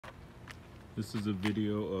This is a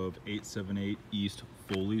video of 878 East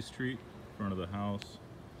Folley Street, front of the house,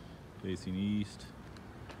 facing east,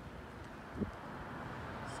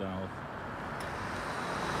 south.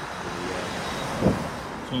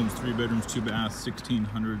 This home's 3 bedrooms, 2 baths,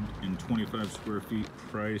 1,625 square feet,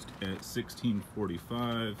 priced at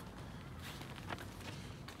 $1,645.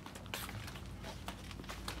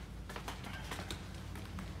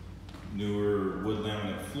 Newer wood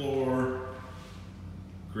laminate floor,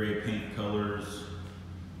 gray paint colors,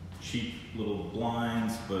 cheap little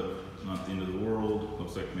blinds, but not the end of the world.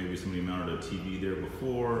 Looks like maybe somebody mounted a TV there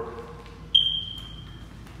before.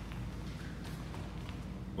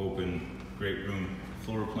 Open great room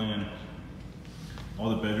floor plan. All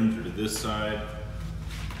the bedrooms are to this side.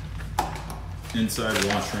 Inside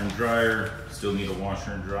washer and dryer, still need a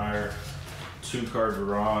washer and dryer. 2-car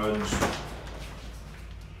garage.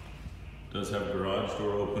 Does have a garage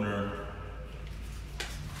door opener.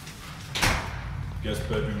 Guest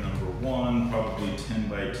bedroom number 1, probably 10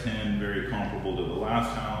 by 10, very comparable to the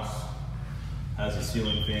last house. Has a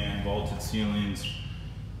ceiling fan, vaulted ceilings,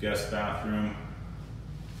 guest bathroom.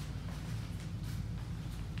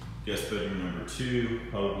 Guest bedroom number 2,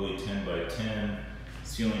 probably 10 by 10,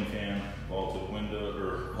 ceiling fan, vaulted window,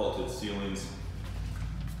 or vaulted ceilings.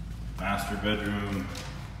 Master bedroom,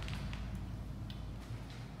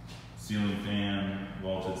 ceiling fan,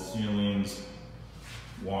 vaulted ceilings,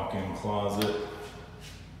 walk-in closet.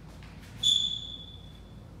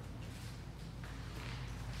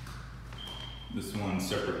 This one,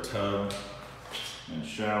 separate tub and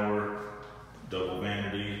shower, double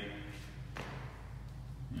vanity,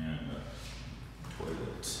 and a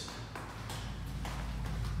toilet. So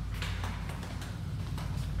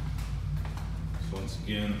once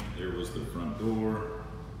again, there was the front door,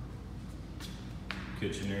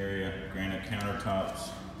 kitchen area, granite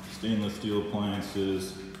countertops, stainless steel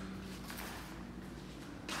appliances,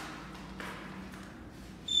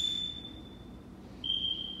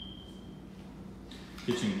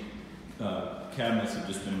 kitchen cabinets have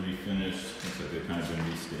just been refinished. Looks like they've kind of been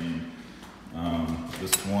restained.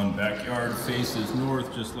 This one backyard faces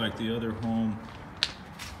north, just like the other home.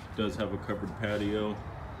 Does have a covered patio.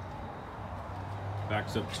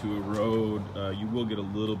 Backs up to a road. You will get a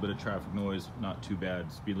little bit of traffic noise, not too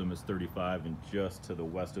bad. Speed limit is 35, and just to the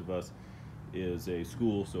west of us is a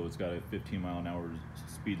school, so it's got a 15-mile-an-hour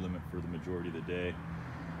speed limit for the majority of the day.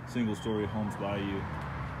 Single-story homes by you.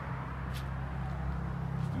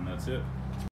 And that's it.